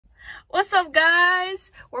What's up,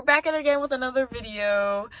 guys? We're back at it again with another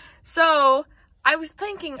video. So, I was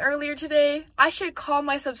thinking earlier today, I should call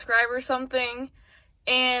my subscribers something,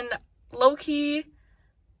 and low-key,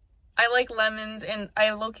 I like lemons, and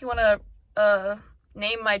I low-key want to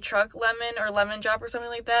name my truck Lemon or Lemon Drop or something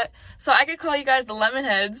like that. So I could call you guys the Lemon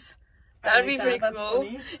Heads. That would be pretty cool.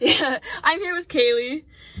 Yeah, I'm here with Kaylee,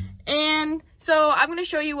 and so I'm going to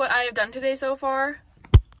show you what I have done today so far.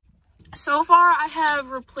 So far, I have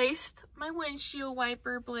replaced my windshield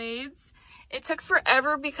wiper blades. It took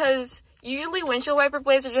forever because usually windshield wiper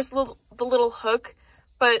blades are just the little hook,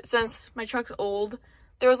 but since my truck's old,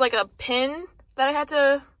 there was like a pin that I had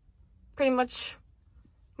to pretty much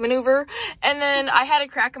maneuver, and then I had a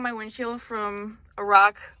crack in my windshield from a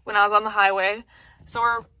rock when I was on the highway. So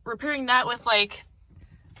we're repairing that with like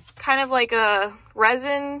kind of like a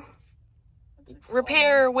resin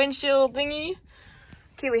repair windshield thingy.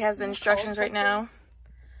 Keely has the instructions right now.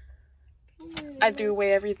 I threw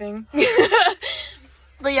away everything.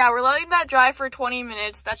 But yeah, we're letting that dry for 20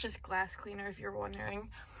 minutes. That's just glass cleaner if you're wondering.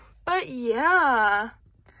 But yeah,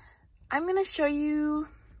 I'm gonna show you.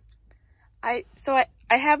 I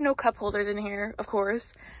have no cup holders in here, of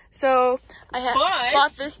course. So I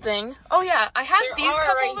bought this thing. Oh yeah, I have these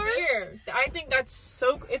cup holders. Here. I think that's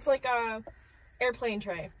so. It's like a airplane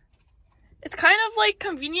tray. It's kind of like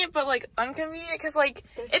convenient, but like inconvenient, because like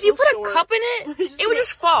if you put a cup in it, it would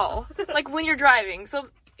just fall, like when you're driving. So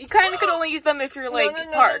you kind of could only use them if you're like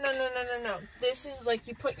parked. No. This is like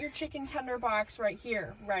you put your chicken tender box right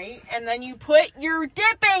here, right? And then you put your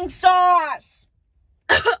dipping sauce.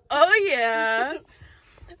 Oh yeah.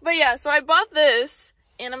 But yeah, so I bought this,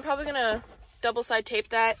 and I'm probably gonna double side tape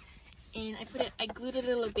that, and I glued it a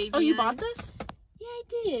little baby. Oh, you bought this? Yeah, I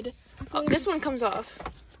did. Oh, this one comes off.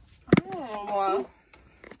 Oh, wow.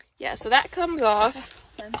 Yeah, so that comes off.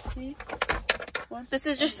 Fancy. This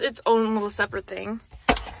is just its own little separate thing.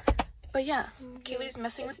 But yeah, Kaylee's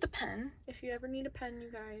messing with the pen. If you ever need a pen,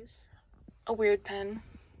 you guys. A weird pen.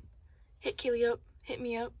 Hit Kaylee up. Hit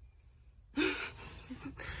me up.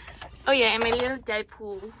 Oh yeah, and my little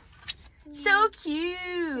Deadpool. So cute.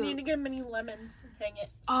 You need to get a mini lemon and hang it.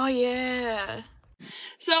 Oh yeah.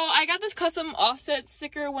 So I got this custom offset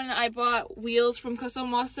sticker when I bought wheels from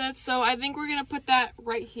Custom Offsets. So I think we're going to put that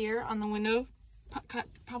right here on the window.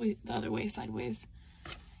 Probably the other way, sideways.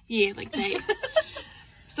 Yeah, like that.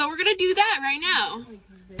 So we're going to do that right now.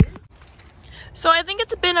 So I think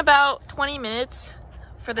it's been about 20 minutes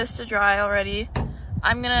for this to dry already.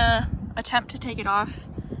 I'm going to attempt to take it off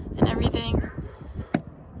and everything.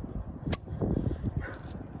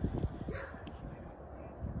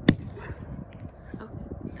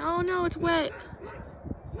 Oh no, it's wet.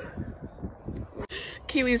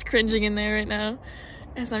 Kaylee's cringing in there right now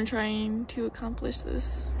as I'm trying to accomplish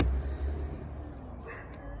this.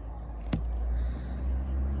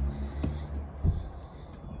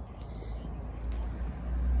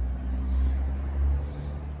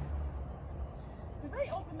 Did they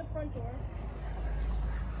open the front door?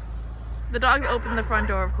 The dogs opened the front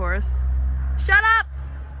door, of course. Shut up!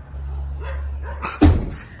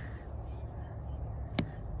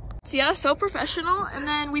 So yeah, so professional. And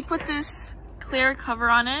then we put this clear cover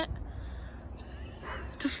on it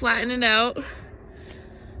to flatten it out.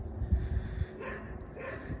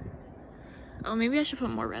 Oh, maybe I should put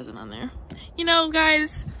more resin on there. You know,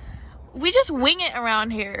 guys, we just wing it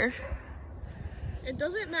around here. It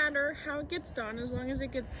doesn't matter how it gets done as long as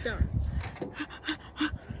it gets done.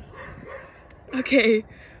 Okay,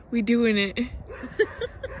 we doing it.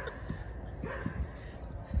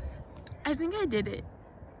 I think I did it.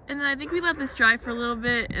 And then I think we let this dry for a little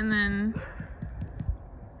bit and then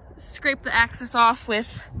scrape the axis off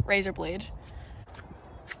with razor blade.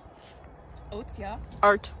 Oats, yeah.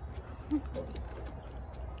 Art.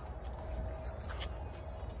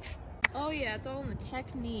 Oh yeah, it's all in the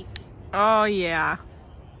technique. Oh yeah.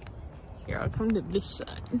 Here, I'll come to this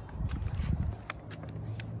side.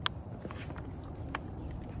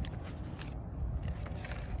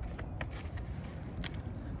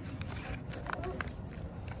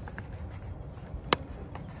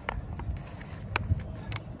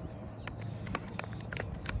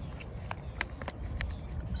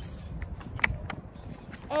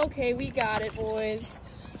 Okay, we got it, boys.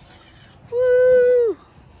 Woo!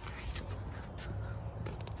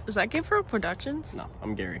 Is that Game for Productions? No,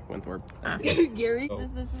 I'm Gary Winthorpe. Gary, Oh.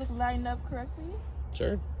 does this look lined up correctly?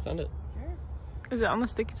 Sure, send it. Sure. Is it on the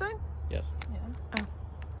sticky side? Yes. Yeah.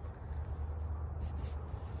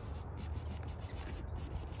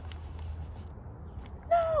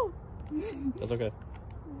 Oh. No! That's okay.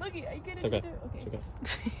 Look, I get It's it. okay. Okay.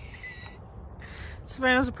 It's okay.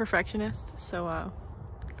 Savannah's a perfectionist, so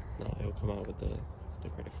No, it'll come out with the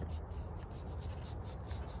credit card.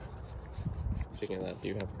 Speaking of that, do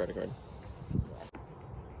you have a credit card?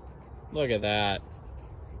 Look at that.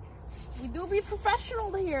 We do be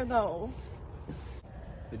professional here, though.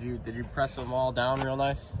 Did you press them all down real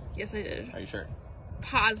nice? Yes, I did. Are you sure?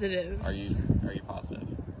 Positive. Are you positive?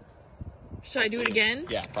 Should I do it again?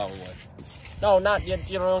 Yeah, probably. No, not you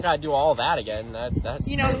don't gotta do all that again. That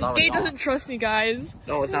You know, Gabe doesn't trust me, guys.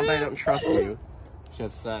 No, it's not that I don't trust you. It's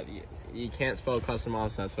just that you can't spell custom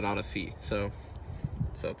offsets without a C. So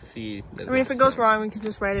the C. I mean, if it goes wrong, we can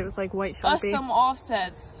just write it with like white Sharpie. Custom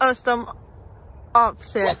offsets. Custom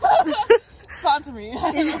offsets. Sponsor me.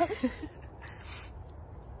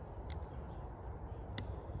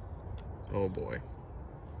 Oh boy.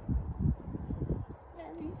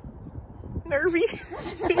 Nervy.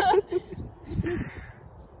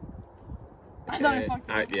 I thought I fucked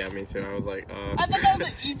up. Yeah, me too. I was like, I thought that was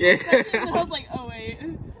an E for a second, and I was like, oh wait.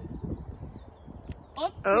 Oops,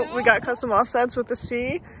 Oh, no. we got custom offsets with the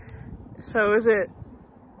C. So is it?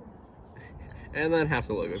 and then half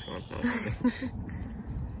the logo's gone.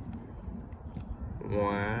 No.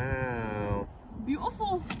 Wow.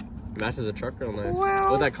 Beautiful. Matches the truck real nice.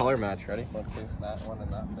 Wow. With that color match, ready? Let's see. That one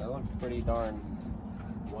and that. That looks pretty darn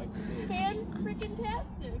white to me.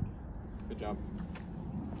 Fan-freaking-tastic. Good job.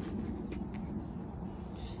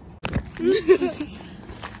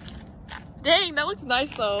 Dang, that looks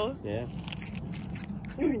nice though. Yeah.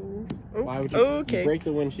 Oh, Why would you, okay. you break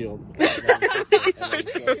the windshield?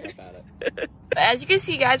 As you can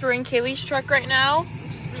see, guys, we're in Kaylee's truck right now.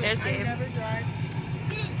 There's I Gabe. never drive.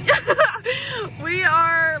 We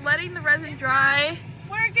are letting the resin dry.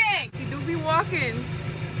 Working. We do be walking.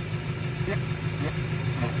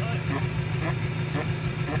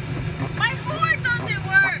 My horn doesn't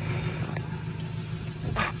work.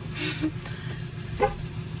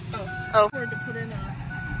 Oh. Hard to put in a.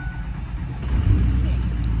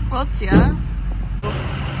 Well, yeah.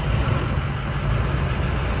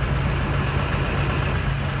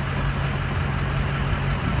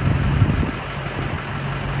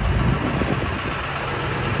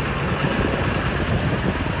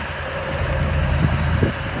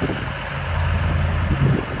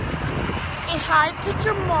 Say hi to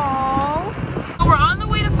Jamal. We're on the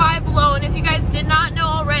way to Five Below, and if you guys did not know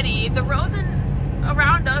already, the roads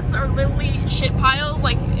around us are literally shit piles.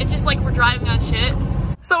 Like, it's just like we're driving on shit.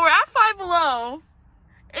 So we're at Five Below,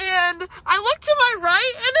 and I look to my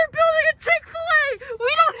right, and they're building a Chick-fil-A.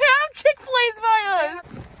 We don't have Chick-fil-A's by us.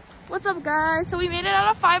 What's up, guys? So we made it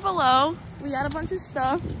out of Five Below. We got a bunch of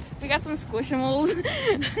stuff. We got some Squishimals.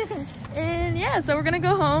 And yeah, so we're gonna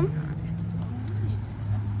go home.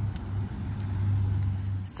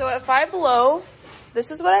 So at Five Below,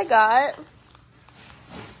 this is what I got.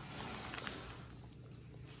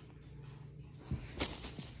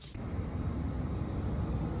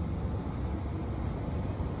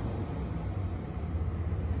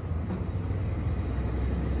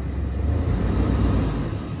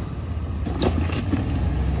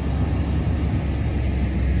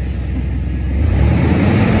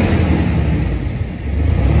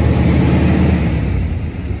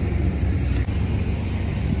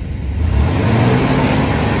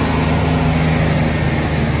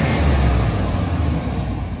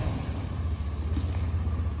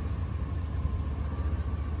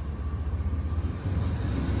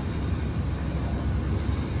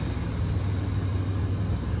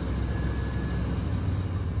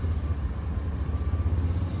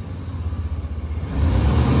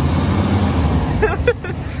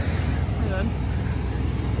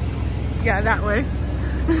 Yeah, that way.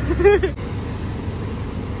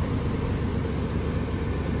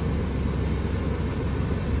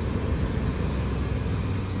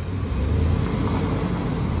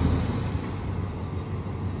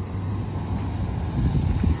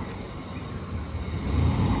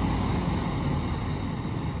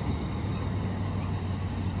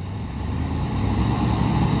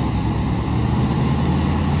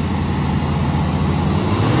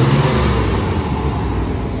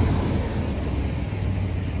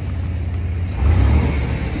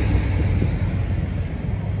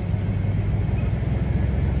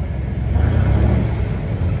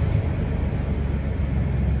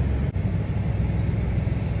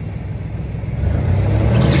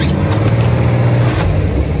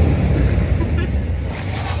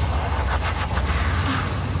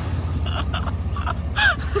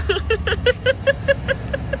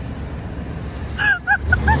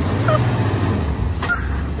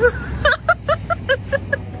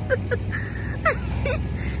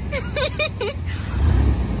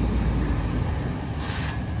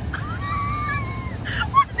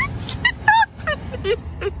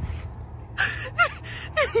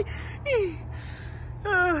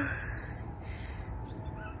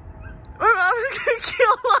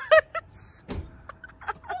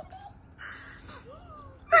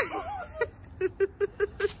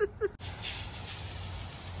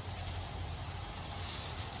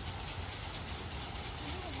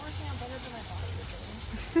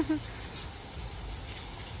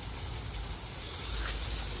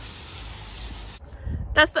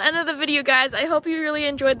 That's the end of the video, guys. I hope you really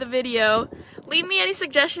enjoyed the video. Leave me any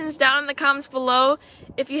suggestions down in the comments below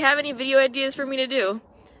if you have any video ideas for me to do.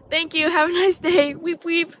 Thank you. Have a nice day. Weep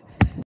weep.